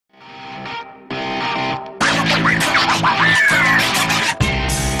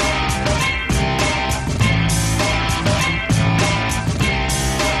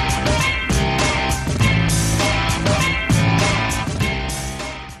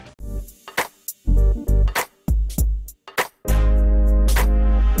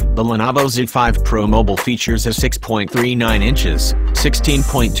The Lenovo Z5 Pro mobile features a 6.39 inches,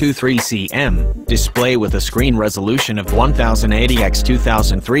 16.23 cm display with a screen resolution of 1080 x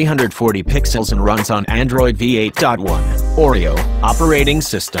 2340 pixels and runs on Android v8.1 Oreo operating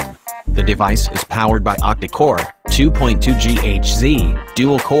system. The device is powered by Octa Core, 2.2 GHz,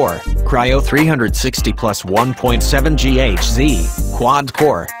 dual-core, Kryo 360 plus 1.7 GHz,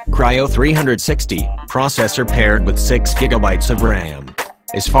 quad-core, Kryo 360, processor paired with 6 GB of RAM.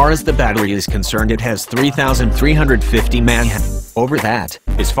 As far as the battery is concerned, it has 3350 mAh. Over that,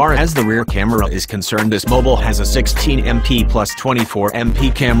 as far as the rear camera is concerned, this mobile has a 16MP plus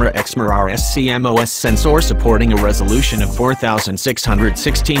 24MP camera Exmor-RS CMOS sensor supporting a resolution of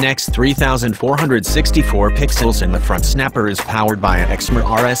 4616 x 3464 pixels, and the front snapper is powered by an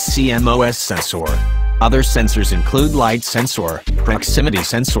Exmor-RS CMOS sensor. Other sensors include light sensor, proximity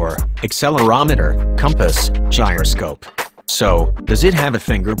sensor, accelerometer, compass, gyroscope. So, does it have a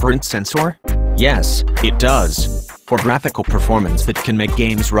fingerprint sensor? Yes, it does. For graphical performance that can make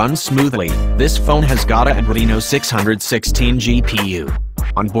games run smoothly, this phone has got a Adreno 616 GPU.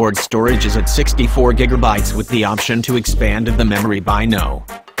 Onboard storage is at 64 GB with the option to expand the memory by no.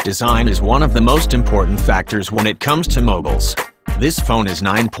 Design is one of the most important factors when it comes to mobiles. This phone is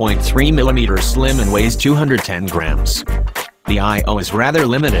 9.3mm slim and weighs 210 grams. The I/O is rather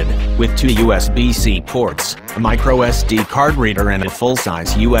limited, with 2 USB-C ports, a microSD card reader and a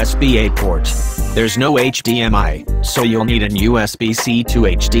full-size USB-A port. There's no HDMI, so you'll need an USB-C to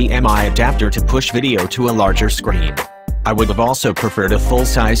HDMI adapter to push video to a larger screen. I would have also preferred a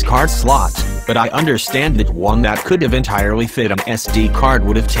full-size card slot, but I understand that one that could have entirely fit an SD card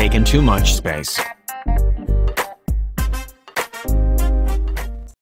would have taken too much space.